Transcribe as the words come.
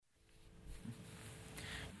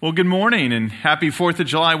Well, good morning and happy 4th of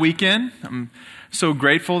July weekend. I'm so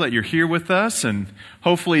grateful that you're here with us, and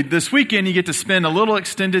hopefully this weekend you get to spend a little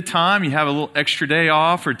extended time. You have a little extra day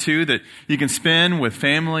off or two that you can spend with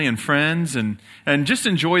family and friends and just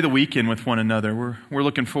enjoy the weekend with one another. We're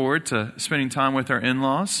looking forward to spending time with our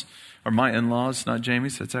in-laws, or my in-laws, not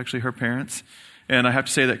Jamie's. That's actually her parents. And I have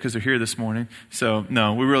to say that because they're here this morning. So,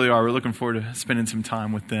 no, we really are. We're looking forward to spending some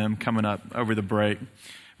time with them coming up over the break.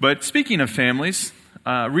 But speaking of families,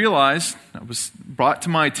 realized, it was brought to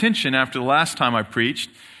my attention after the last time I preached,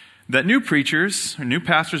 that new preachers or new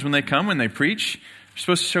pastors, when they preach, are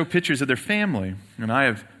supposed to show pictures of their family. And I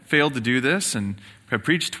have failed to do this and have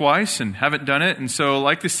preached twice and haven't done it. And so I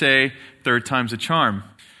like to say, third time's a charm.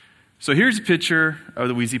 So here's a picture of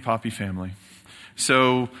the Wheezy Poppy family.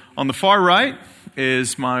 So on the far right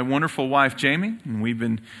is my wonderful wife, Jamie. And we've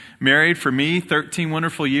been married, for me, 13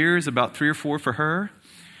 wonderful years, about 3 or 4 for her.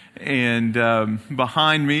 And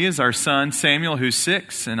behind me is our son, Samuel, who's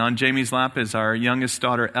 6. And on Jamie's lap is our youngest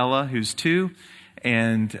daughter, Ella, who's 2.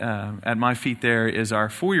 And at my feet there is our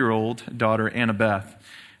 4-year-old daughter, Annabeth.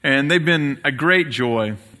 And they've been a great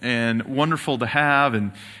joy and wonderful to have,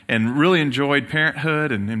 and really enjoyed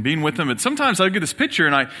parenthood and being with them. But sometimes I look at this picture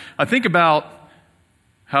and I think about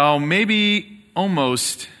how maybe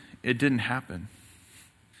almost it didn't happen.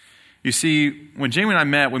 You see, when Jamie and I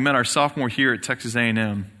met, we met our sophomore year at Texas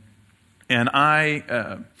A&M. And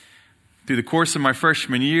I, through the course of my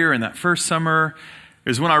freshman year and that first summer,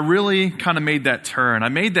 is when I really kind of made that turn. I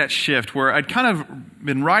made that shift where I'd kind of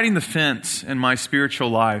been riding the fence in my spiritual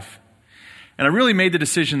life. And I really made the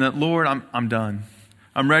decision that, Lord, I'm done.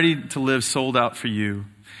 I'm ready to live sold out for you.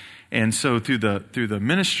 And so through the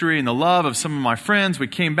ministry and the love of some of my friends, we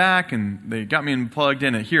came back and they got me plugged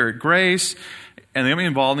in here at Grace. And they got me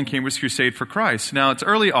involved in Cambridge Crusade for Christ. Now, it's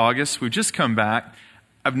early August. We've just come back.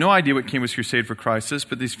 I have no idea what Cambridge Crusade for Christ is,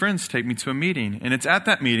 but these friends take me to a meeting. And it's at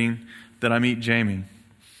that meeting that I meet Jamie.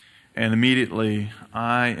 And immediately,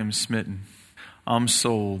 I am smitten. I'm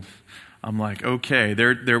sold. I'm like, okay.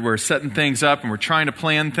 We're setting things up, and we're trying to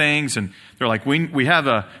plan things. And they're like, we have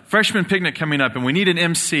a freshman picnic coming up, and we need an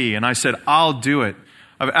MC. And I said, I'll do it.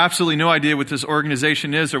 I have absolutely no idea what this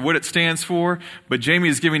organization is or what it stands for, but Jamie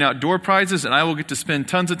is giving out door prizes, and I will get to spend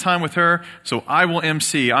tons of time with her, so I will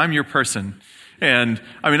MC. I'm your person. And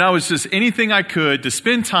I was just anything I could to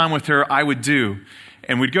spend time with her, I would do.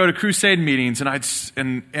 And we'd go to crusade meetings,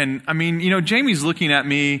 and Jamie's looking at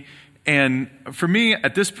me, and for me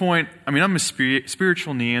at this point, I'm a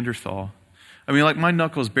spiritual Neanderthal. My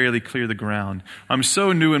knuckles barely clear the ground. I'm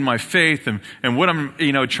so new in my faith and what I'm,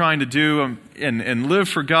 trying to do and live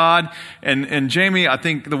for God. And Jamie, I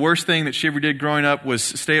think the worst thing that she ever did growing up was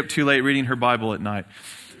stay up too late reading her Bible at night.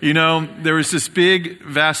 There was this big,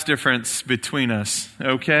 vast difference between us,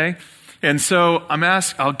 okay? And so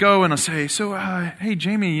I'll go and I'll say, hey,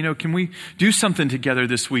 Jamie, can we do something together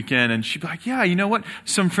this weekend? And she'd be like, yeah, you know what?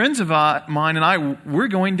 Some friends of mine and we're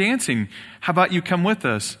going dancing. How about you come with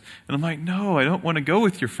us? And I'm like, no, I don't want to go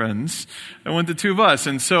with your friends. I want the 2 of us.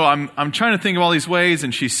 And so I'm trying to think of all these ways,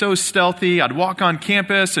 and she's so stealthy. I'd walk on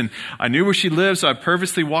campus, and I knew where she lived, so I'd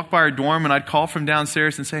purposely walk by her dorm, and I'd call from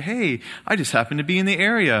downstairs and say, hey, I just happen to be in the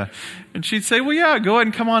area. And she'd say, well, yeah, go ahead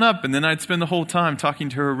and come on up. And then I'd spend the whole time talking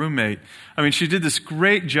to her roommate. She did this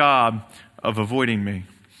great job of avoiding me.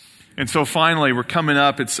 And so finally, we're coming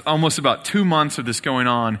up. It's almost about 2 months of this going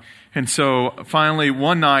on. And so finally,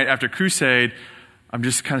 one night after crusade, I'm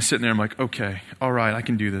just kind of sitting there. I'm like, okay, all right, I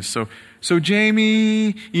can do this. So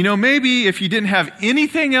Jamie, maybe if you didn't have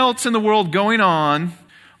anything else in the world going on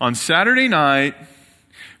Saturday night,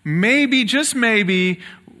 maybe, just maybe,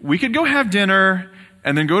 we could go have dinner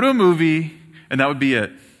and then go to a movie, and that would be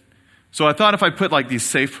it. So I thought if I put these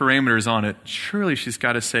safe parameters on it, surely she's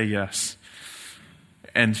got to say yes.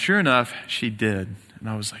 And sure enough, she did. And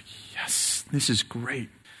I was like, yes, this is great.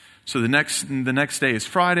 So the next day is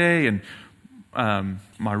Friday, and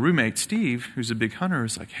my roommate, Steve, who's a big hunter,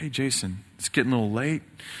 is like, hey, Jason, it's getting a little late.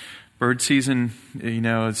 Bird season,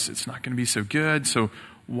 it's not going to be so good. So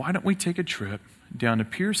why don't we take a trip down to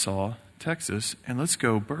Pearsall, Texas, and let's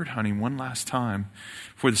go bird hunting one last time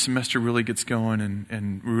before the semester really gets going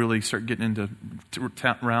and we really start getting into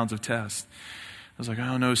rounds of tests. I was like,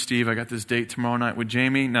 oh no, Steve, I got this date tomorrow night with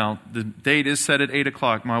Jamie. Now, the date is set at 8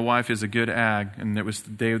 o'clock. My wife is a good ag, and it was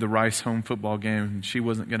the day of the Rice home football game, and she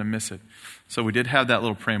wasn't going to miss it. So we did have that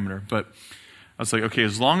little parameter. But I was like, okay,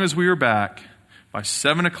 as long as we were back by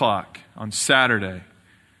 7 o'clock on Saturday,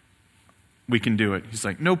 we can do it. He's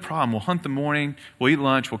like, no problem. We'll hunt the morning. We'll eat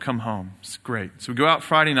lunch. We'll come home. It's great. So we go out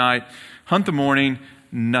Friday night, hunt the morning,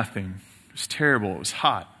 nothing. It was terrible. It was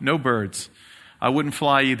hot. No birds. I wouldn't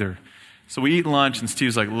fly either. So we eat lunch, and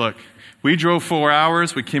Steve's like, look, we drove 4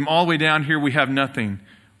 hours. We came all the way down here. We have nothing.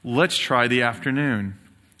 Let's try the afternoon.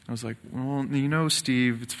 I was like, well,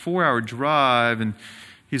 Steve, it's a 4-hour drive. And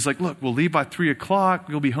he's like, look, we'll leave by 3 o'clock.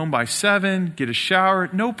 We'll be home by 7, get a shower.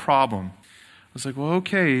 No problem. I was like, well,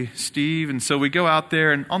 okay, Steve. And so we go out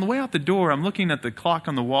there, and on the way out the door, I'm looking at the clock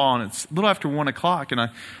on the wall, and it's a little after 1 o'clock, and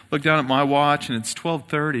I look down at my watch, and it's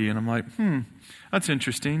 12:30, and I'm like, that's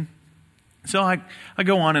interesting. So I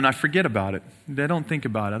go on, and I forget about it. I don't think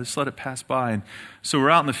about it. I just let it pass by. And so we're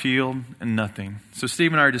out in the field, and nothing. So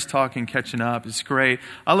Steve and I are just talking, catching up. It's great.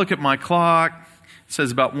 I look at my clock. It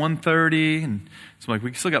says about 1:30, and so I'm like,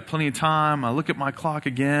 we still got plenty of time. I look at my clock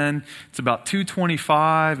again. It's about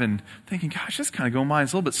 2:25, and I'm thinking, gosh, that's kind of going by.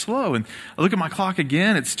 It's a little bit slow. And I look at my clock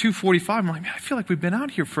again. It's 2:45. I'm like, man, I feel like we've been out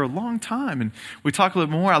here for a long time. And we talk a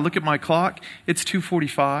little more. I look at my clock. It's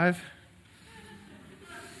 2:45.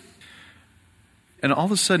 And all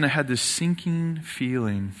of a sudden, I had this sinking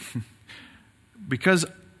feeling because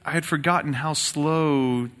I had forgotten how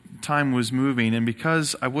slow time was moving, and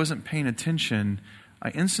because I wasn't paying attention,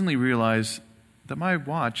 I instantly realized that my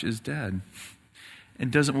watch is dead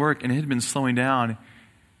and doesn't work, and it had been slowing down.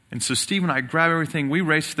 And so Steve and I grab everything. We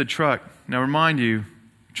race to the truck. Now, remind you,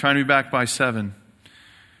 trying to be back by 7.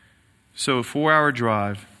 So a 4-hour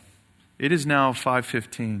drive. It is now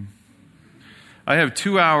 5:15. I have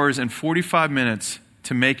 2 hours and 45 minutes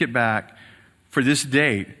to make it back for this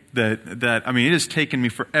date that it has taken me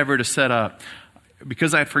forever to set up.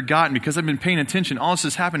 Because I had forgotten, because I've been paying attention, all this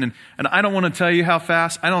has happened. And I don't want to tell you how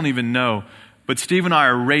fast. I don't even know. But Steve and I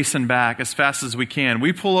are racing back as fast as we can.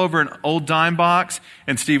 We pull over an old dime box,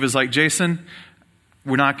 and Steve is like, Jason,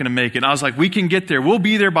 we're not going to make it. And I was like, we can get there. We'll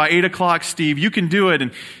be there by 8 o'clock, Steve. You can do it.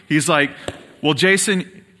 And he's like, well,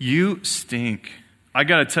 Jason, you stink. I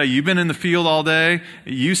got to tell you, you've been in the field all day.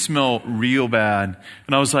 You smell real bad.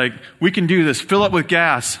 And I was like, we can do this. Fill up with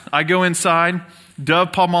gas. I go inside.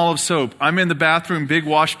 Dove Palmolive soap. I'm in the bathroom, big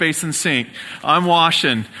wash basin sink. I'm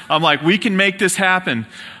washing. I'm like, we can make this happen.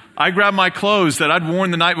 I grab my clothes that I'd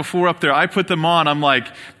worn the night before up there. I put them on. I'm like,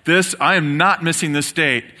 I am not missing this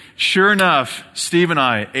date. Sure enough, Steve and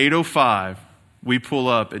I, 8:05, we pull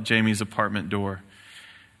up at Jamie's apartment door.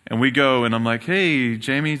 And we go, and I'm like, hey,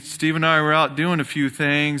 Jamie, Steve and I were out doing a few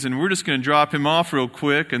things, and we're just going to drop him off real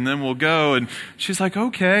quick, and then we'll go. And she's like,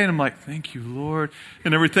 okay. And I'm like, thank you, Lord,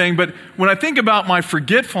 and everything. But when I think about my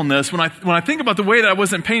forgetfulness, when I think about the way that I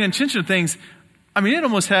wasn't paying attention to things, it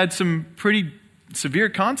almost had some pretty severe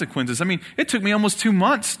consequences. It took me almost 2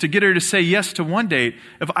 months to get her to say yes to one date.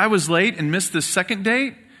 If I was late and missed the second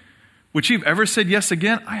date, would she have ever said yes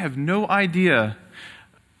again? I have no idea.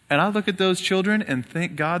 And I look at those children and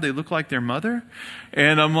thank God they look like their mother.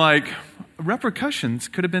 And I'm like, repercussions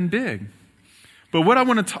could have been big. But what I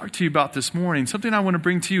want to talk to you about this morning, something I want to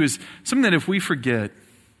bring to you is something that if we forget,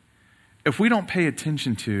 if we don't pay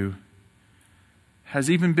attention to,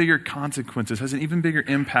 has even bigger consequences, has an even bigger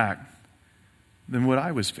impact than what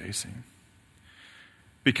I was facing.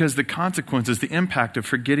 Because the consequences, the impact of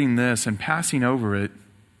forgetting this and passing over it,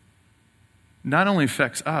 not only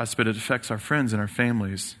affects us, but it affects our friends and our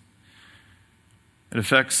families. It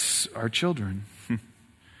affects our children.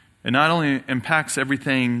 It not only impacts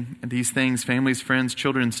everything, these things, families, friends,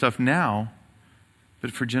 children, and stuff now,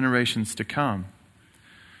 but for generations to come.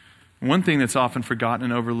 One thing that's often forgotten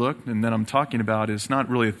and overlooked, and that I'm talking about, is not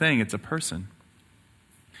really a thing, it's a person.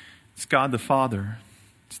 It's God the Father.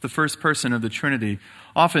 It's the first person of the Trinity,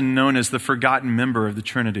 often known as the forgotten member of the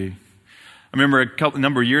Trinity. I remember a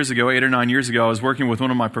number of years ago, 8 or 9 years ago, I was working with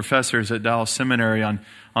one of my professors at Dallas Seminary on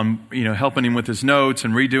helping him with his notes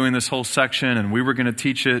and redoing this whole section, and we were going to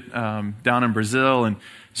teach it down in Brazil, and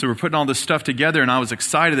so we're putting all this stuff together, and I was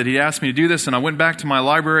excited that he asked me to do this, and I went back to my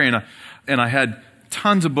library, and I had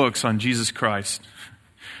tons of books on Jesus Christ,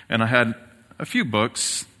 and I had a few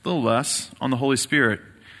books, a little less, on the Holy Spirit,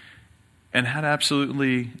 and had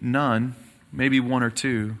absolutely none, maybe 1 or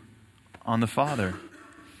 2, on the Father.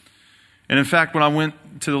 And in fact, when I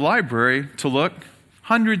went to the library to look,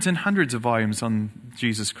 hundreds and hundreds of volumes on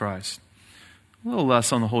Jesus Christ. A little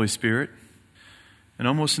less on the Holy Spirit, and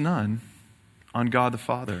almost none on God the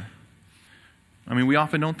Father. We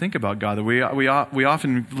often don't think about God. We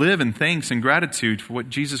often live in thanks and gratitude for what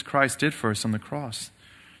Jesus Christ did for us on the cross.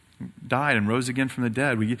 Died and rose again from the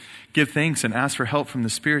dead. We give thanks and ask for help from the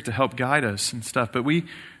Spirit to help guide us and stuff. But we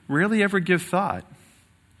rarely ever give thought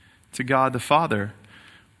to God the Father.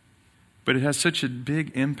 But it has such a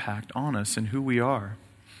big impact on us and who we are.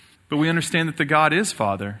 But we understand that the God is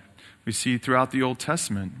Father. We see throughout the Old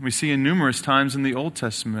Testament. We see in numerous times in the Old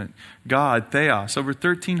Testament, God, Theos, over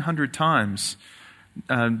 1,300 times.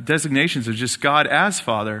 Designations of just God as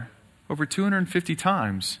Father. over 250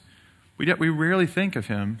 times. We rarely think of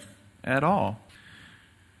him at all.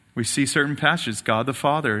 We see certain passages, God the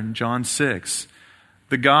Father in John 6,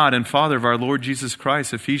 the God and Father of our Lord Jesus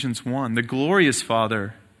Christ, Ephesians 1, the glorious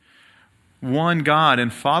Father, one God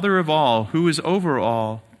and Father of all, who is over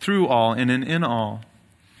all, through all, and in all.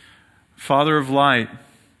 Father of light,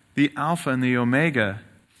 the Alpha and the Omega.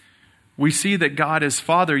 We see that God is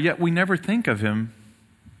Father, yet we never think of him.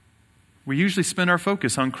 We usually spend our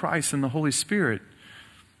focus on Christ and the Holy Spirit.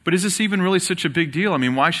 But is this even really such a big deal? I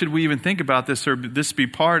mean, why should we even think about this or this be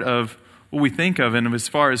part of what we think of and as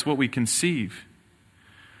far as what we conceive?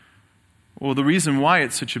 Well, the reason why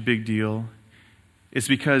it's such a big deal is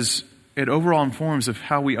because it overall informs of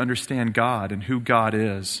how we understand God and who God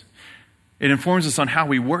is. It informs us on how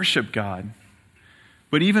we worship God.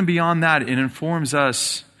 But even beyond that, it informs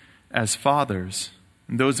us as fathers,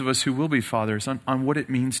 and those of us who will be fathers, on what it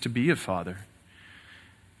means to be a father.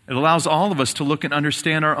 It allows all of us to look and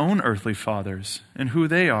understand our own earthly fathers and who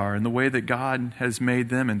they are and the way that God has made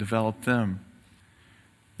them and developed them.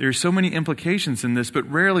 There are so many implications in this, but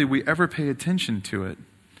rarely we ever pay attention to it.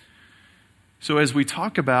 So as we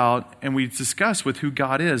talk about and we discuss with who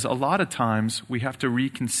God is, a lot of times we have to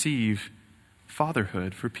reconceive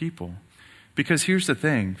fatherhood for people. Because here's the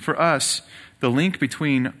thing, for us, the link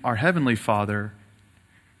between our heavenly Father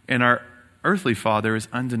and our earthly father is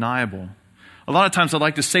undeniable. A lot of times I'd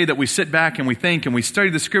like to say that we sit back and we think and we study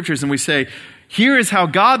the scriptures and we say, here is how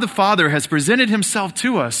God the Father has presented himself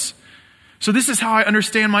to us. So this is how I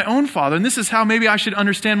understand my own father, and this is how maybe I should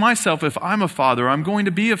understand myself if I'm a father or I'm going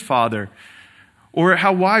to be a father, or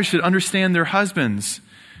how wives should understand their husbands.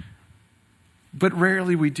 But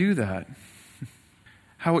rarely we do that.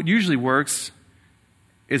 How it usually works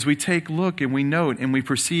is we take a look and we note and we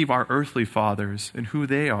perceive our earthly fathers and who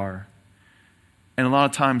they are. And a lot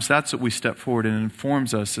of times that's what we step forward and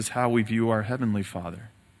informs us as how we view our heavenly Father.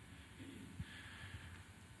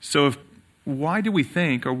 So why do we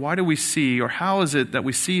think, or why do we see, or how is it that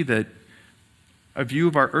we see that a view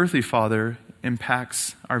of our earthly father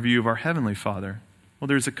impacts our view of our heavenly Father? Well,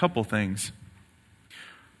 there's a couple things.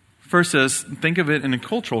 First is, think of it in a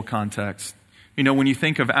cultural context. You know, when you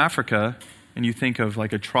think of Africa, and you think of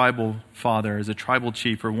like a tribal father as a tribal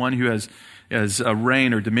chief, or one who has a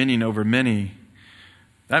reign or dominion over many,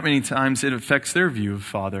 that many times it affects their view of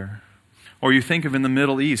father. Or you think of in the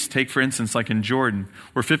Middle East, take for instance like in Jordan,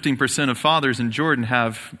 where 15% of fathers in Jordan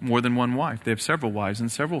have more than one wife. They have several wives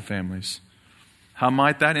and several families. How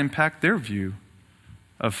might that impact their view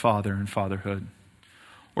of father and fatherhood?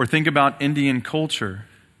 Or think about Indian culture.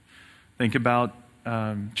 Think about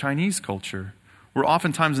Chinese culture, where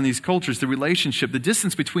oftentimes in these cultures, the relationship, the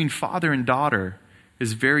distance between father and daughter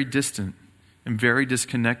is very distant and very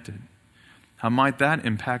disconnected. How might that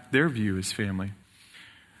impact their view as family?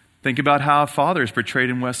 Think about how a father is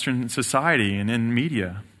portrayed in Western society and in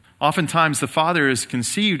media. Oftentimes the father is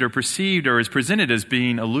conceived or perceived or is presented as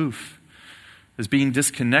being aloof, as being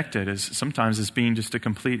disconnected, sometimes as being just a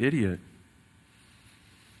complete idiot.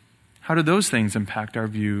 How do those things impact our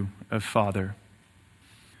view of father?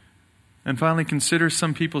 And finally, consider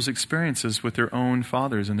some people's experiences with their own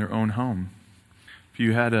fathers in their own home. If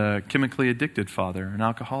you had a chemically addicted father, an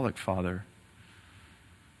alcoholic father,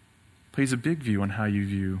 plays a big view on how you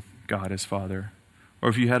view God as Father. Or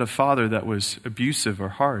if you had a father that was abusive or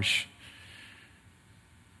harsh,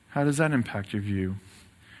 how does that impact your view?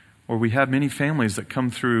 Or we have many families that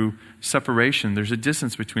come through separation. There's a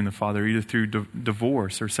distance between the father, either through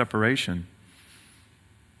divorce or separation.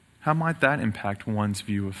 How might that impact one's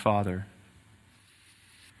view of father?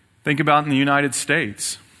 Think about in the United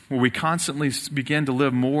States, where we constantly begin to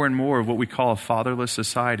live more and more of what we call a fatherless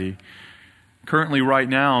society. Currently, right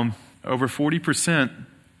now, over 40%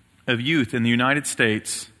 of youth in the United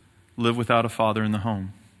States live without a father in the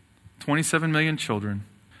home. 27 million children,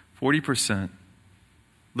 40%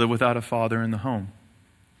 live without a father in the home.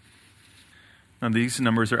 Now, these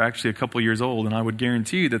numbers are actually a couple years old, and I would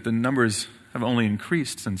guarantee you that the numbers have only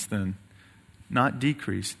increased since then, not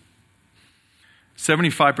decreased.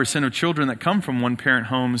 75% of children that come from one-parent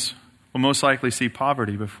homes will most likely see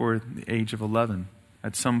poverty before the age of 11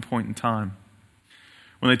 at some point in time.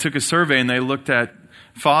 When they took a survey and they looked at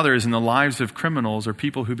fathers in the lives of criminals or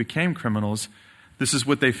people who became criminals, this is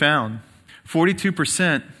what they found.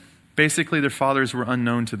 42%, basically their fathers were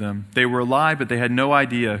unknown to them. They were alive, but they had no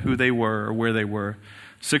idea who they were or where they were.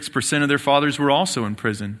 6% of their fathers were also in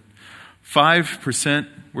prison. 5%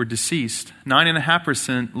 were deceased.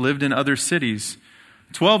 9.5% lived in other cities.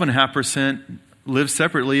 12.5% lived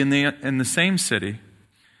separately in the same city.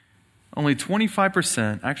 Only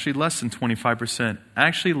 25%, actually less than 25%,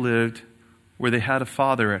 actually lived where they had a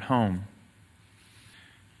father at home.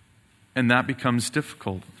 And that becomes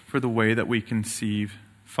difficult for the way that we conceive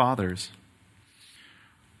fathers.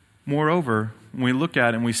 Moreover, when we look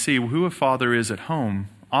at and we see who a father is at home,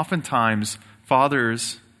 oftentimes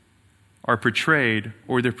fathers are portrayed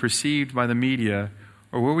or they're perceived by the media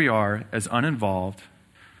or where we are as uninvolved,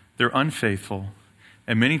 they're unfaithful,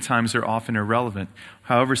 and many times they're often irrelevant.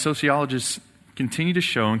 However, sociologists continue to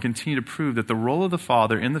show and continue to prove that the role of the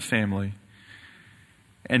father in the family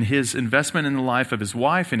and his investment in the life of his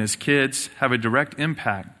wife and his kids have a direct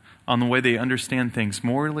impact on the way they understand things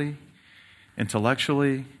morally,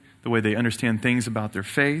 intellectually, the way they understand things about their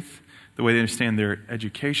faith, the way they understand their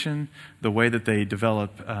education, the way that they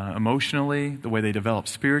develop emotionally, the way they develop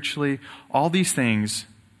spiritually. All these things,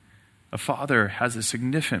 a father has a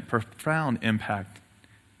significant, profound impact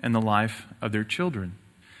in the life of their children.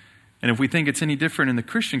 And if we think it's any different in the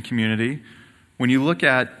Christian community, when you look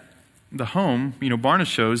at the home, Barna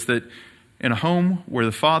shows that in a home where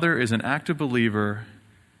the father is an active believer,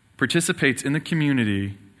 participates in the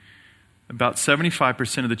community, about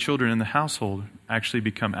 75% of the children in the household actually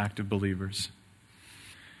become active believers.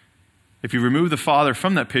 If you remove the father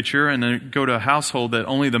from that picture and then go to a household that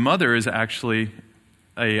only the mother is actually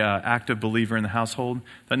an active believer in the household,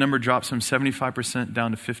 that number drops from 75%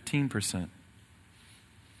 down to 15%.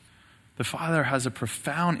 The father has a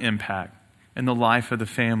profound impact in the life of the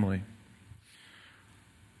family.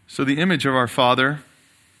 So the image of our father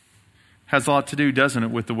has a lot to do, doesn't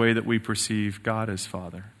it, with the way that we perceive God as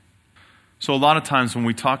Father. So a lot of times when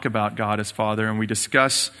we talk about God as Father and we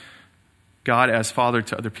discuss God as Father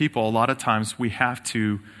to other people, a lot of times we have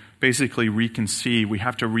to basically reconceive, we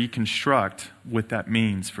have to reconstruct what that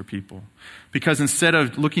means for people. Because instead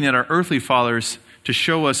of looking at our earthly fathers to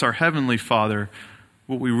show us our heavenly Father,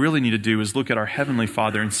 what we really need to do is look at our heavenly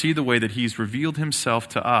Father and see the way that He's revealed Himself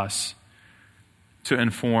to us to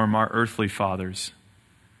inform our earthly fathers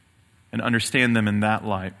and understand them in that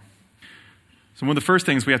light. So one of the first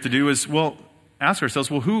things we have to do is, ask ourselves,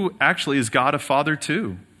 who actually is God a father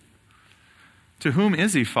to? To whom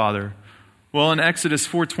is He Father? Well, in Exodus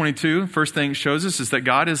 4:22, first thing it shows us is that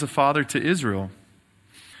God is a father to Israel.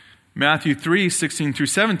 Matthew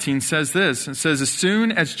 3:16-17 says this. It says, as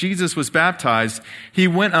soon as Jesus was baptized, He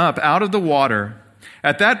went up out of the water.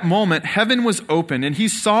 At that moment, heaven was opened, and He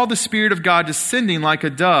saw the Spirit of God descending like a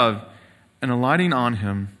dove and alighting on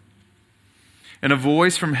Him. And a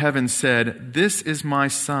voice from heaven said, this is my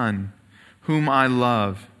Son, whom I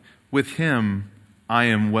love. With Him I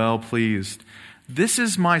am well pleased. This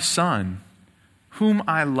is my Son, whom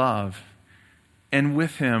I love. And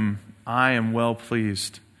with Him I am well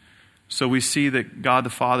pleased. So we see that God the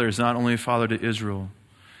Father is not only a father to Israel,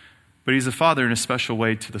 but He's a father in a special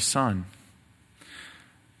way to the Son.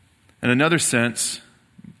 In another sense,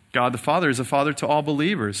 God the Father is a father to all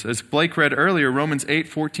believers. As Blake read earlier, Romans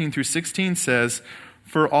 8:14-16 says,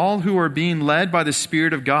 for all who are being led by the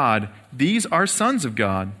Spirit of God, these are sons of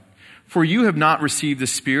God. For you have not received the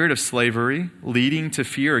spirit of slavery, leading to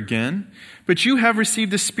fear again, but you have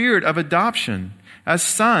received the Spirit of adoption as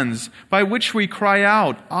sons, by which we cry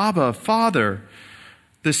out, Abba, Father.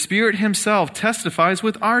 The Spirit Himself testifies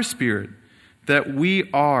with our spirit that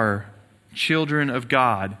we are children of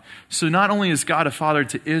God. So not only is God a father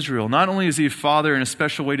to Israel, not only is He a father in a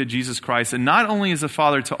special way to Jesus Christ, and not only is a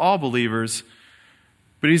father to all believers,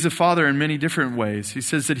 but He's a father in many different ways. He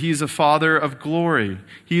says that He is a father of glory.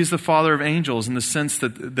 He is the father of angels in the sense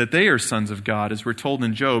that they are sons of God, as we're told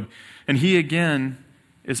in Job. And He again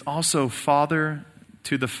is also father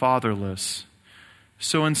to the fatherless.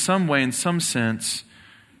 So in some way, in some sense,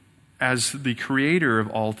 as the creator of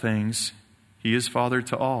all things, He is father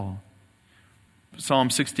to all. Psalm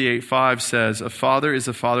 68:5 says, a father is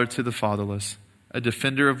a father to the fatherless. A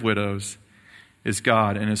defender of widows is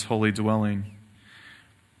God in His holy dwelling.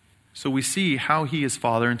 So we see how He is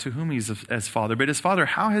Father and to whom He is as Father. But as Father,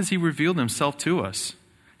 how has He revealed Himself to us?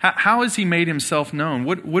 How has He made Himself known?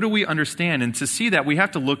 What do we understand? And to see that, we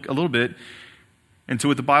have to look a little bit into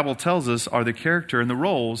what the Bible tells us are the character and the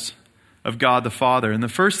roles of God the Father. And the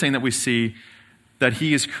first thing that we see, that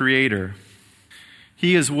He is Creator.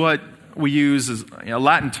 He is what we use as a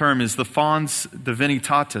Latin term is the fons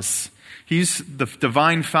divinitatis. He's the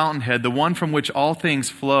divine fountainhead, the one from which all things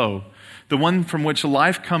flow, the one from which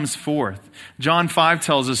life comes forth. John 5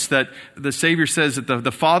 tells us that the Savior says that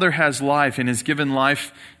the Father has life and has given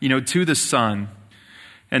life, to the Son,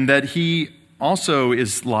 and that He also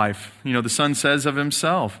is life. The Son says of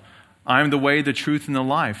Himself, I am the way, the truth, and the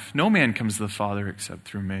life. No man comes to the Father except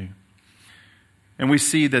through me. And we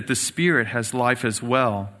see that the Spirit has life as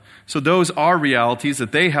well. So those are realities,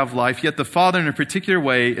 that they have life, yet the Father in a particular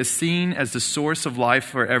way is seen as the source of life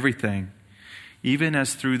for everything, even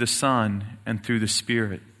as through the Son and through the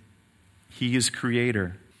Spirit. He is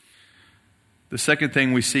creator. The second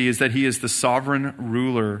thing we see is that he is the sovereign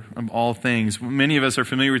ruler of all things. Many of us are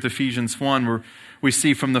familiar with Ephesians 1, where we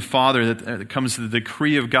see from the Father that it comes to the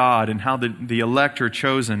decree of God and how the elect are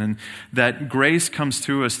chosen, and that grace comes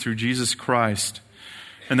to us through Jesus Christ,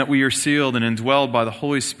 and that we are sealed and indwelled by the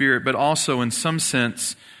Holy Spirit. But also, in some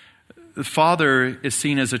sense, the Father is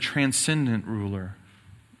seen as a transcendent ruler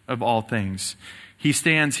of all things. He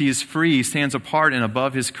is free, he stands apart and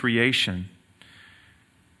above his creation.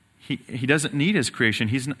 He doesn't need his creation.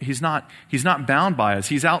 He's not bound by us.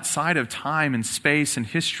 He's outside of time and space and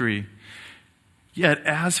history. Yet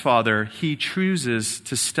as Father, he chooses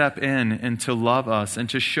to step in and to love us and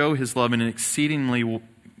to show his love in an exceedingly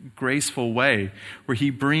graceful way, where he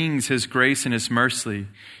brings his grace and his mercy.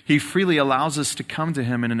 He freely allows us to come to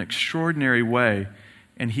him in an extraordinary way,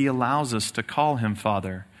 and he allows us to call him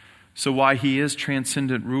Father. So while he is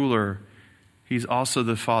transcendent ruler, he's also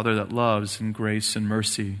the Father that loves in grace and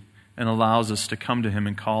mercy and allows us to come to him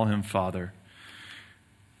and call him Father.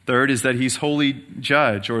 Third is that he's holy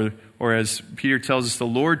judge, or as Peter tells us, the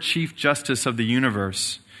Lord Chief Justice of the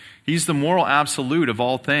universe. He's the moral absolute of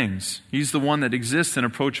all things. He's the one that exists in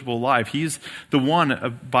approachable life. He's the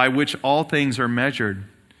one by which all things are measured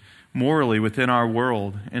morally within our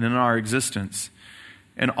world and in our existence.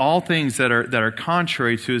 And all things that are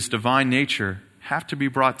contrary to his divine nature have to be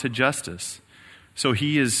brought to justice. So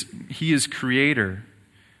he is creator.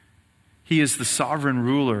 He is the sovereign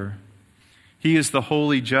ruler. He is the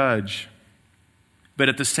holy judge. But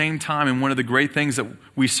at the same time, and one of the great things that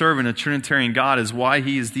we serve in a Trinitarian God is why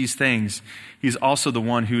he is these things, he's also the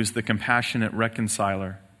one who is the compassionate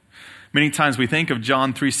reconciler. Many times we think of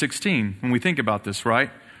John 3:16 when we think about this, right?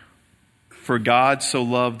 For God so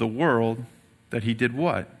loved the world that he did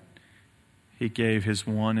what? He gave his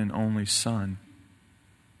one and only Son.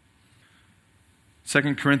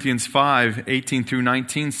 2 Corinthians 5:18 through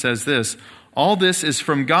 19 says this, all this is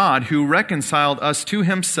from God who reconciled us to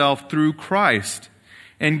himself through Christ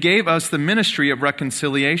and gave us the ministry of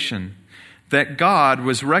reconciliation, that God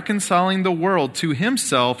was reconciling the world to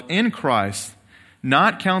himself in Christ,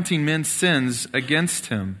 not counting men's sins against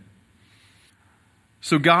him.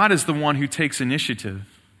 So God is the one who takes initiative.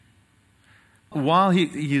 While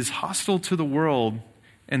he is hostile to the world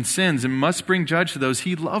and sins and must bring judge to those,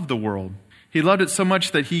 he loved the world. He loved it so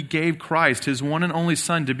much that he gave Christ, his one and only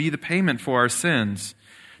Son, to be the payment for our sins,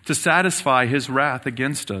 to satisfy his wrath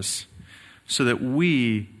against us, so that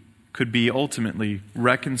we could be ultimately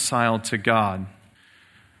reconciled to God.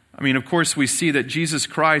 I mean, of course, we see that Jesus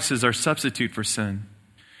Christ is our substitute for sin.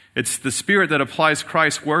 It's the Spirit that applies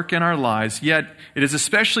Christ's work in our lives, yet it is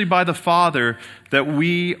especially by the Father that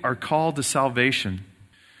we are called to salvation,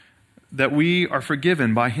 that we are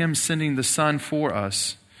forgiven by him sending the Son for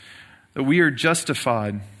us, that we are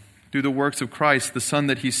justified through the works of Christ, the Son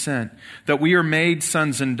that he sent, that we are made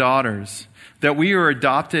sons and daughters, that we are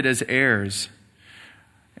adopted as heirs,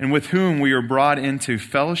 and with whom we are brought into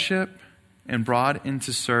fellowship and brought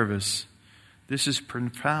into service. This is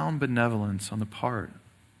profound benevolence on the part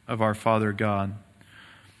of our Father God.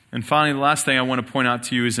 And finally, the last thing I want to point out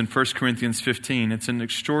to you is in 1 Corinthians 15. It's an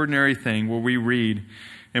extraordinary thing where we read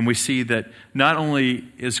and we see that not only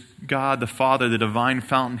is God the Father the divine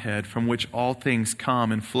fountainhead from which all things come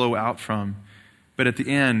and flow out from, but at the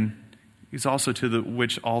end, he's also to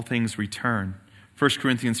which all things return. 1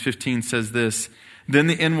 Corinthians 15 says this, then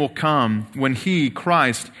the end will come when he,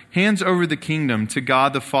 Christ, hands over the kingdom to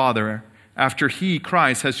God the Father after he,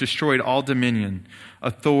 Christ, has destroyed all dominion,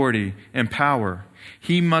 authority, and power.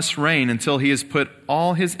 He must reign until he has put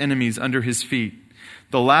all his enemies under his feet.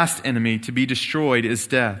 The last enemy to be destroyed is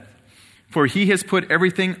death, for he has put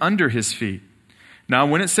everything under his feet. Now,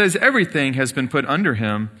 when it says everything has been put under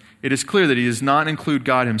him, it is clear that he does not include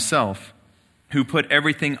God himself, who put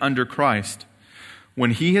everything under Christ.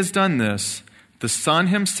 When he has done this, the Son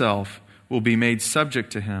himself will be made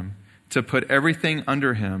subject to him, to put everything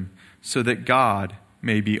under him, so that God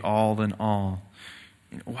may be all in all.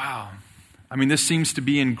 Wow. I mean, this seems to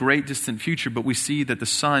be in great distant future, but we see that the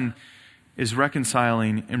Son is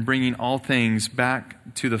reconciling and bringing all things back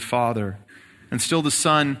to the Father. And still the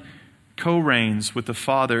Son co-reigns with the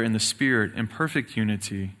Father and the Spirit in perfect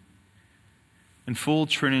unity, in full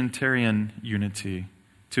Trinitarian unity,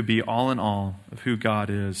 to be all in all of who God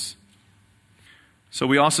is. So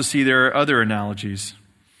we also see there are other analogies.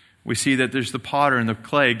 We see that there's the potter and the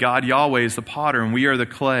clay. God Yahweh is the potter and we are the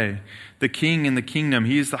clay. The king in the kingdom,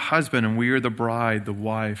 he is the husband and we are the bride, the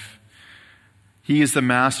wife. He is the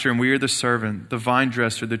master and we are the servant, the vine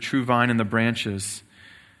dresser, the true vine and the branches,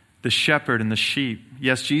 the shepherd and the sheep.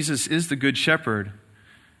 Yes, Jesus is the good shepherd.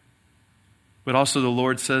 But also the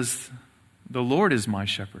Lord says, the Lord is my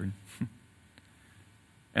shepherd,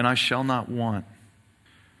 and I shall not want.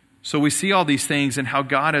 So we see all these things and how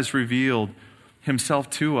God has revealed himself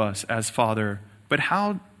to us as Father. But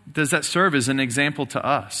how does that serve as an example to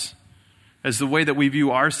us? As the way that we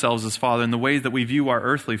view ourselves as Father and the way that we view our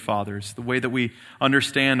earthly fathers, the way that we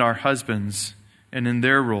understand our husbands and in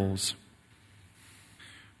their roles.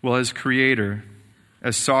 Well, as Creator,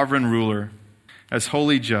 as sovereign ruler, as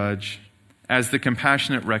holy judge, as the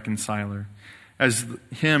compassionate reconciler, as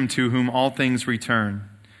him to whom all things return,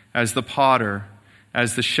 as the potter,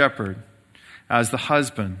 as the shepherd, as the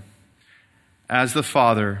husband, as the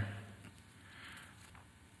Father.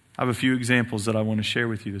 I have a few examples that I want to share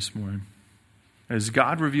with you this morning. As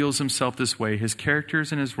God reveals himself this way, his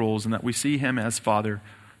characters and his roles, and that we see him as Father,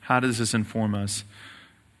 how does this inform us?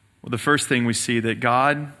 Well, the first thing we see that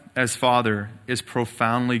God as Father is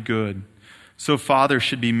profoundly good. So fathers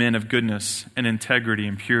should be men of goodness and integrity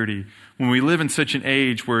and purity. When we live in such an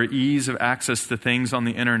age where ease of access to things on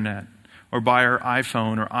the internet or by our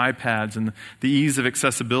iPhone or iPads and the ease of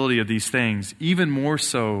accessibility of these things, even more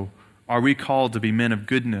so are we called to be men of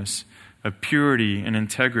goodness, of purity and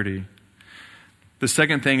integrity. The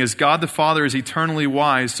second thing is God the Father is eternally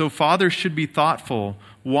wise, so fathers should be thoughtful,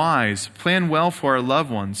 wise, plan well for our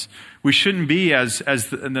loved ones. We shouldn't be, as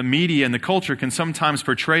the media and the culture can sometimes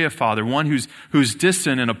portray a father, one who's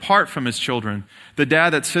distant and apart from his children. The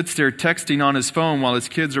dad that sits there texting on his phone while his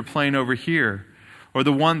kids are playing over here. Or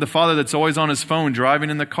the father that's always on his phone driving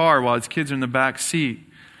in the car while his kids are in the back seat.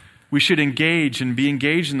 We should engage and be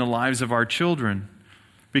engaged in the lives of our children.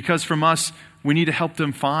 Because from us, we need to help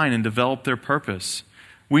them find and develop their purpose.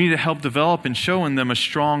 We need to help develop and show in them a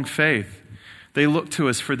strong faith. They look to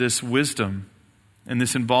us for this wisdom and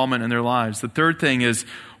this involvement in their lives. The third thing is,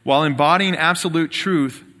 while embodying absolute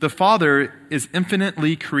truth, the Father is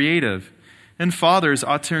infinitely creative. And fathers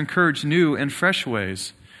ought to encourage new and fresh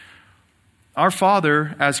ways. Our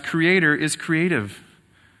Father, as Creator, is creative.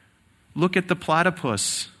 Look at the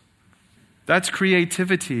platypus. That's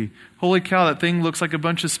creativity. Holy cow, that thing looks like a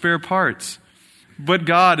bunch of spare parts. But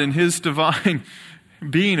God, in his divine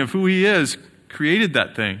being of who he is, created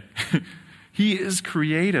that thing. He is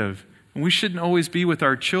creative. And we shouldn't always be with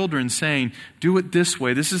our children saying, do it this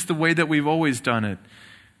way. This is the way that we've always done it.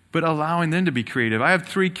 But allowing them to be creative. I have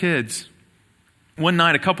 3 kids. One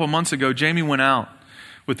night, a couple of months ago, Jamie went out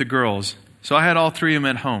with the girls. So I had all 3 of them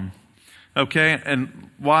at home. Okay? And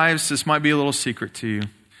wives, this might be a little secret to you.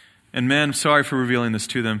 And men, sorry for revealing this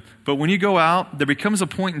to them. But when you go out, there becomes a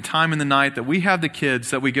point in time in the night that we have the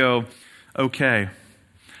kids that we go, okay,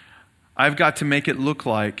 I've got to make it look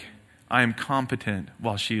like I am competent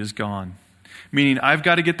while she is gone. Meaning, I've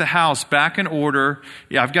got to get the house back in order.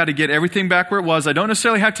 Yeah, I've got to get everything back where it was. I don't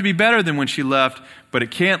necessarily have to be better than when she left, but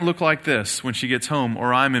it can't look like this when she gets home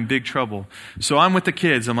or I'm in big trouble. So I'm with the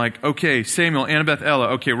kids. I'm like, okay, Samuel, Annabeth, Ella,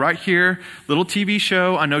 okay, right here, little TV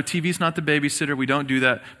show. I know TV's not the babysitter. We don't do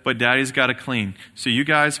that, but Daddy's got to clean. So you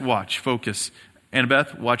guys watch, focus.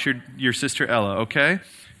 Annabeth, watch your sister Ella, okay?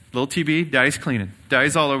 Little TV, Daddy's cleaning.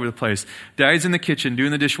 Daddy's all over the place. Daddy's in the kitchen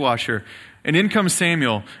doing the dishwasher. And in comes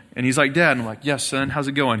Samuel, and he's like, Dad. And I'm like, yes, son, how's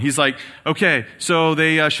it going? He's like, okay, so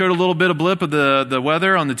they showed a little bit of blip of the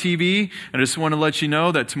weather on the TV, and I just want to let you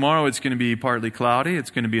know that tomorrow it's going to be partly cloudy. It's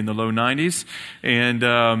going to be in the low 90s. And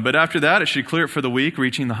but after that, it should clear it for the week,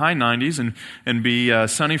 reaching the high 90s, and be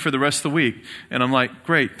sunny for the rest of the week. And I'm like,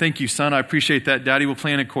 great, thank you, son. I appreciate that. Daddy will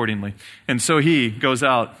plan accordingly. And so he goes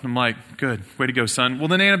out. I'm like, good, way to go, son. Well,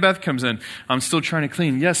 then Annabeth comes in. I'm still trying to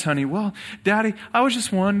clean. Yes, honey. Well, Daddy, I was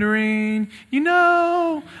just wondering,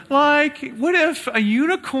 like, what if a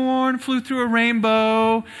unicorn flew through a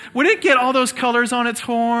rainbow? Would it get all those colors on its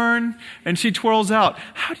horn? And she twirls out.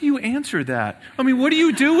 How do you answer that? I mean, what do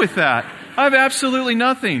you do with that? I have absolutely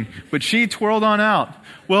nothing. But she twirled on out.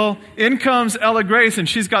 Well, in comes Ella Grace, and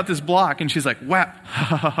she's got this block, and she's like, whap,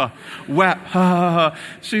 ha, ha, ha, whap, ha, ha, ha.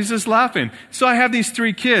 She's just laughing. So I have these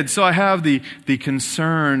 3 kids. So I have the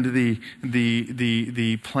concerned,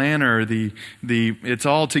 the planner, the it's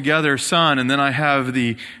all together son, and then I have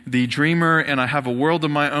the dreamer, and I have a world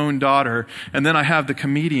of my own daughter, and then I have the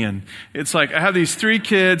comedian. It's like I have these 3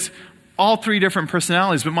 kids, all 3 different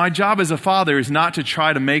personalities, but my job as a father is not to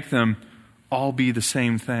try to make them all be the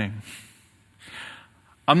same thing.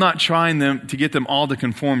 I'm not trying to get them all to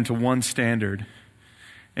conform to one standard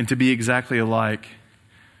and to be exactly alike.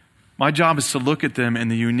 My job is to look at them in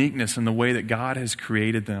the uniqueness and the way that God has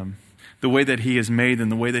created them, the way that he has made them,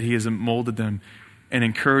 the way that he has molded them, and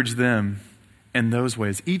encourage them in those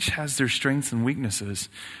ways. Each has their strengths and weaknesses,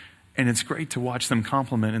 and it's great to watch them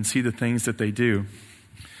complement and see the things that they do.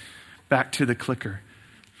 Back to the clicker.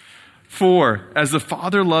 4, as the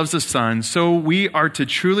Father loves the Son, so we are to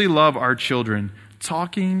truly love our children.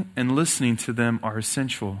 Talking and listening to them are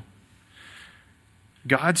essential.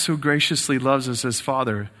 God so graciously loves us as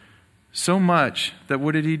Father, so much that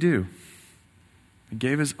what did he do? He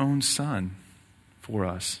gave his own Son for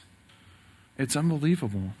us. It's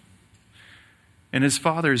unbelievable. And as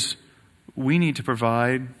fathers, we need to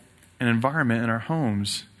provide an environment in our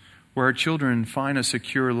homes where our children find a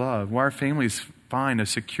secure love, where our families find a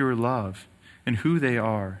secure love in who they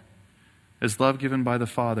are as love given by the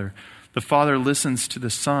Father. The Father listens to the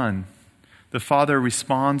Son. The Father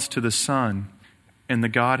responds to the Son and the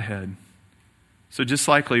Godhead. So just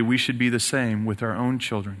likely, we should be the same with our own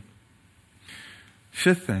children.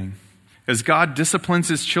 5th thing, as God disciplines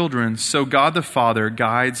his children, so God the Father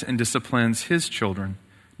guides and disciplines his children,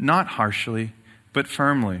 not harshly, but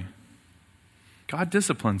firmly. God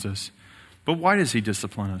disciplines us. But why does he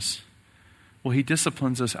discipline us? Well, he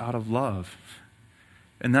disciplines us out of love.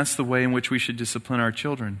 And that's the way in which we should discipline our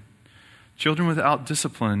children. Children without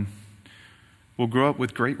discipline will grow up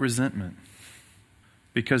with great resentment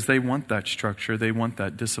because they want that structure, they want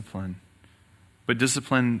that discipline. But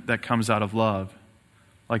discipline that comes out of love,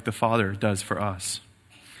 like the Father does for us.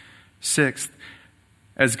 6th,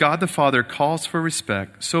 as God the Father calls for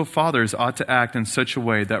respect, so fathers ought to act in such a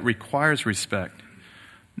way that requires respect,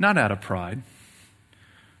 not out of pride,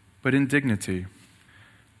 but in dignity.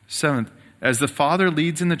 7th, as the Father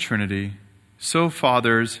leads in the Trinity, so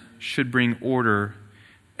fathers should bring order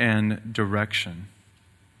and direction.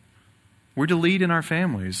 We're to lead in our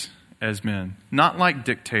families as men, not like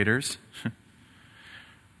dictators.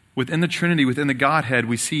 Within the Trinity, within the Godhead,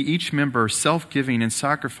 we see each member self-giving and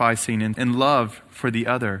sacrificing in love for the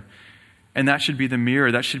other. And that should be the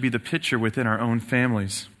mirror, that should be the picture within our own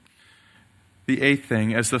families. The 8th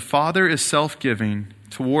thing, as the Father is self-giving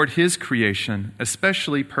toward his creation,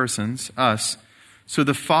 especially persons, us, so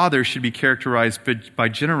the Father should be characterized by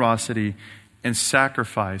generosity and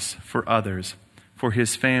sacrifice for others, for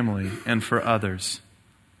his family and for others.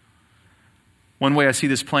 One way I see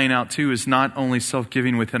this playing out too is not only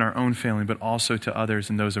self-giving within our own family, but also to others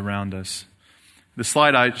and those around us. The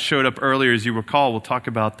slide I showed up earlier, as you recall, will talk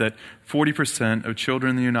about that 40% of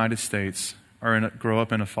children in the United States grow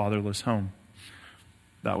up in a fatherless home.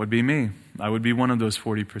 That would be me. I would be one of those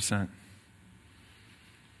 40%.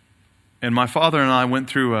 And my father and I went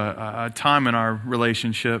through a time in our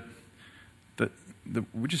relationship that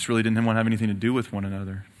we just really didn't want to have anything to do with one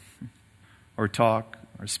another, or talk,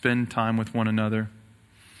 or spend time with one another.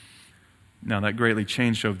 Now, that greatly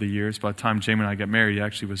changed over the years. By the time Jamie and I got married, he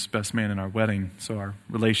actually was best man in our wedding, so our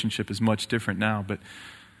relationship is much different now. But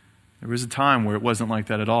there was a time where it wasn't like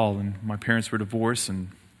that at all, and my parents were divorced, and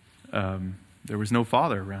there was no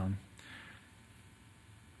father around.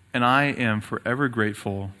 And I am forever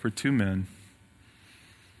grateful for 2 men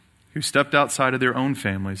who stepped outside of their own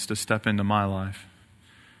families to step into my life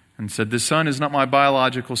and said, this son is not my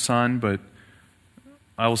biological son, but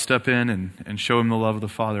I will step in and show him the love of the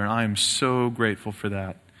Father. And I am so grateful for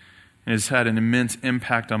that. It has had an immense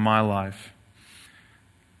impact on my life.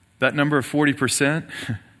 That number of 40%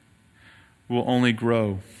 will only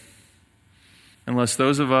grow unless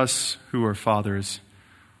those of us who are fathers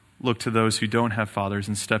look to those who don't have fathers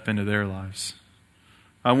and step into their lives.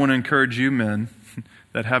 I want to encourage you men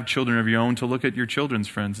that have children of your own to look at your children's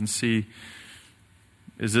friends and see,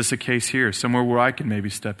 is this a case here? Somewhere where I can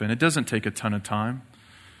maybe step in. It doesn't take a ton of time.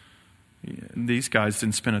 These guys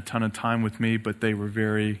didn't spend a ton of time with me, but they were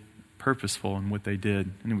very purposeful in what they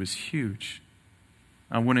did, and it was huge.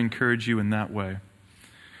 I want to encourage you in that way.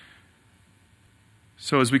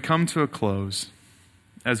 So as we come to a close,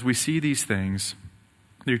 as we see these things,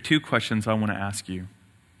 there are 2 questions I want to ask you.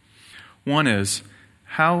 One is,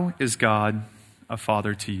 how is God a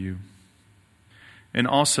father to you? And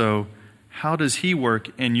also, how does he work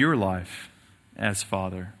in your life as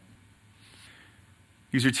father?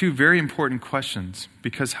 These are 2 very important questions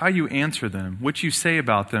because how you answer them, what you say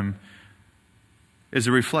about them, is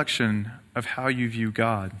a reflection of how you view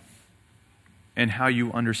God and how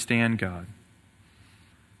you understand God,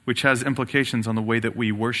 which has implications on the way that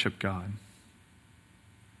we worship God.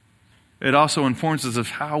 It also informs us of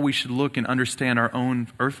how we should look and understand our own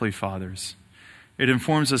earthly fathers. It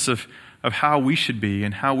informs us of how we should be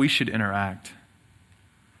and how we should interact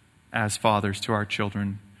as fathers to our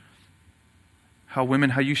children. How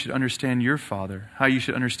you should understand your father, how you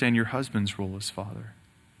should understand your husband's role as father,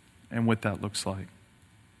 and what that looks like.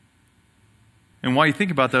 And while you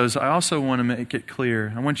think about those, I also want to make it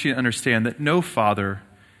clear, I want you to understand that no father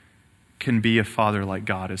can be a father like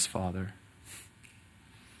God is Father.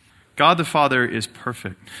 God the Father is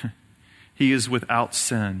perfect. He is without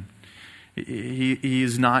sin. He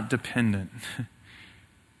is not dependent.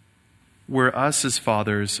 Where us as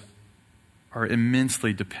fathers are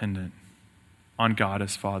immensely dependent on God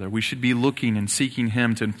as Father. We should be looking and seeking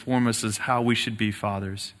Him to inform us as how we should be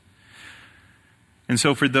fathers. And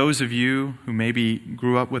so for those of you who maybe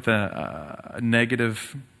grew up with a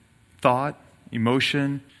negative thought,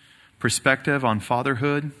 emotion, perspective on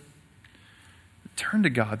fatherhood, turn to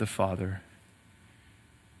God the Father.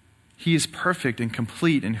 He is perfect and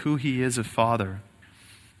complete in who He is a Father.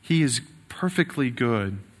 He is perfectly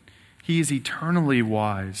good. He is eternally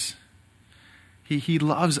wise. He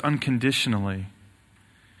loves unconditionally.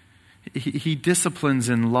 He disciplines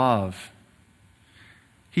in love.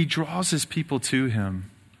 He draws His people to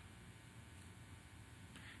Him.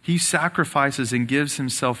 He sacrifices and gives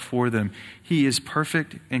Himself for them. He is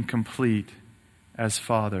perfect and complete as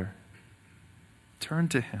Father. Turn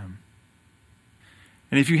to Him.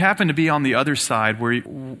 And if you happen to be on the other side, where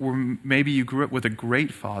maybe you grew up with a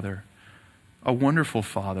great father, a wonderful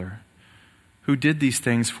father, who did these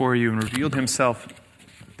things for you and revealed Himself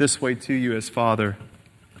this way to you as Father,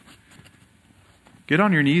 get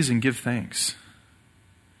on your knees and give thanks.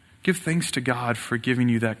 Give thanks to God for giving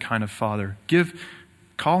you that kind of father.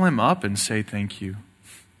 Call Him up and say thank you.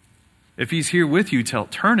 If He's here with you,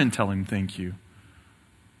 turn and tell Him thank you.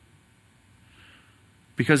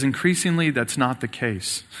 Because increasingly that's not the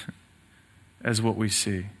case as what we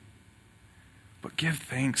see. But give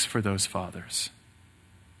thanks for those fathers.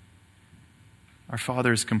 Our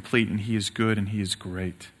Father is complete and He is good and He is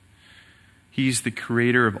great. He's the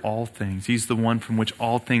creator of all things. He's the one from which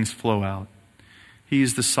all things flow out. He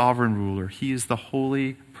is the sovereign ruler. He is the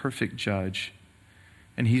holy, perfect judge.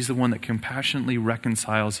 And He's the one that compassionately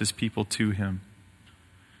reconciles His people to Him.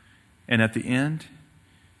 And at the end,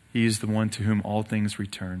 He is the one to whom all things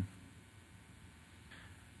return.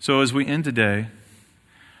 So as we end today,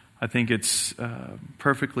 I think it's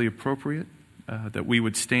perfectly appropriate that we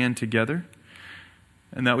would stand together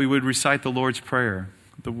and that we would recite the Lord's Prayer,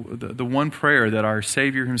 the one prayer that our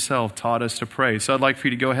Savior Himself taught us to pray. So I'd like for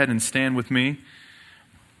you to go ahead and stand with me,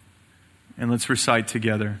 and let's recite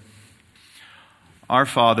together. Our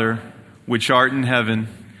Father, which art in heaven,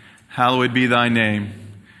 hallowed be Thy name.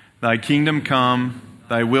 Thy kingdom come,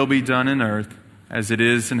 Thy will be done in earth as it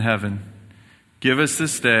is in heaven. Give us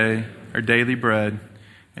this day our daily bread,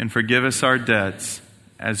 and forgive us our debts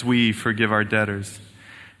as we forgive our debtors.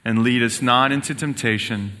 And lead us not into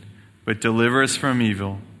temptation, but deliver us from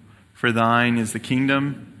evil. For Thine is the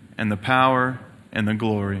kingdom and the power and the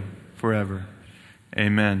glory forever.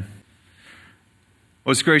 Amen.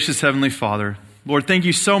 Most gracious Heavenly Father, Lord, thank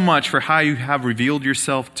You so much for how You have revealed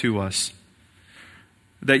Yourself to us.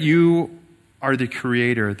 That You are the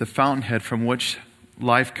Creator, the fountainhead from which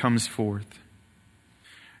life comes forth.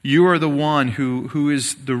 You are the one who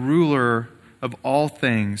is the ruler of all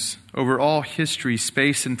things, over all history,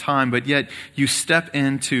 space, and time, but yet You step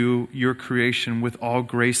into Your creation with all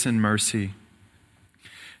grace and mercy.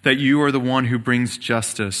 That You are the one who brings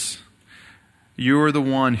justice. You are the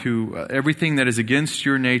one who, everything that is against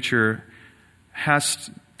Your nature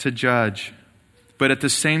has to judge. But at the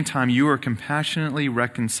same time, You are compassionately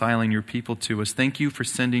reconciling Your people to us. Thank You for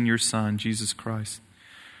sending Your Son, Jesus Christ,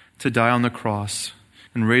 to die on the cross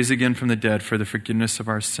and raise again from the dead for the forgiveness of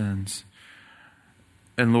our sins.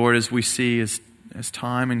 And Lord, as we see, as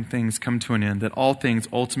time and things come to an end, that all things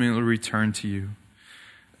ultimately return to You.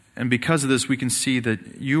 And because of this, we can see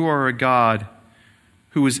that You are a God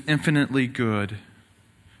who is infinitely good.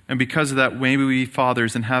 And because of that, maybe we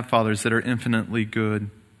fathers and have fathers that are infinitely good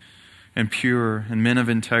and pure and men of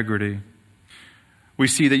integrity. We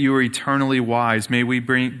see that You are eternally wise. May we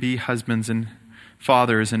be husbands and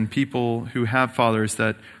fathers and people who have fathers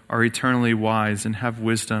that are eternally wise and have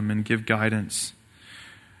wisdom and give guidance.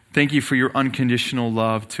 Thank You for Your unconditional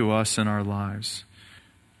love to us in our lives.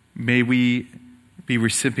 May we be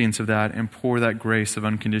recipients of that and pour that grace of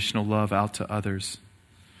unconditional love out to others.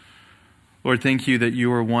 Lord, thank You that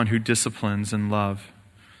You are one who disciplines in love.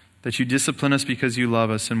 That You discipline us because You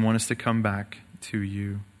love us and want us to come back to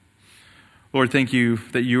You. Lord, thank You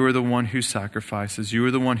that You are the one who sacrifices. You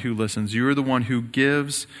are the one who listens. You are the one who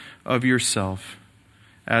gives of Yourself,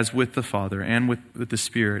 as with the Father and with the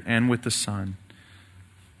Spirit and with the Son.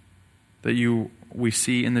 That we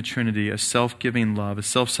see in the Trinity a self-giving love, a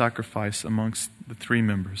self-sacrifice amongst the three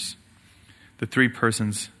members, the three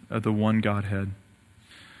persons of the one Godhead.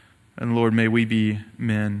 And Lord, may we be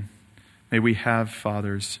men. May we have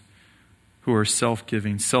fathers who are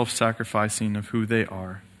self-giving, self-sacrificing of who they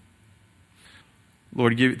are.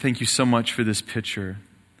 Lord, thank you so much for this picture.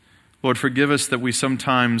 Lord, forgive us that we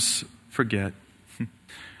sometimes forget.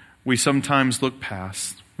 We sometimes look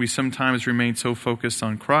past. We sometimes remain so focused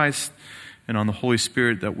on Christ and on the Holy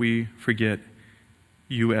Spirit that we forget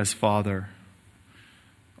you as Father.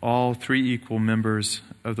 All three equal members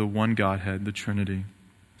of the one Godhead, the Trinity.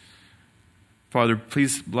 Father,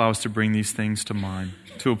 please allow us to bring these things to mind,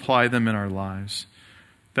 to apply them in our lives,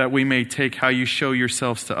 that we may take how you show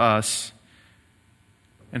yourselves to us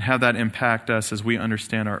and have that impact us as we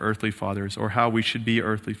understand our earthly fathers, or how we should be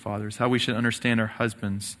earthly fathers, how we should understand our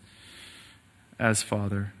husbands as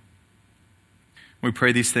Father. We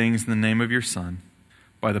pray these things in the name of your Son,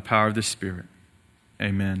 by the power of the Spirit.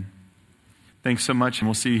 Amen. Thanks so much, and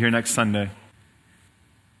we'll see you here next Sunday.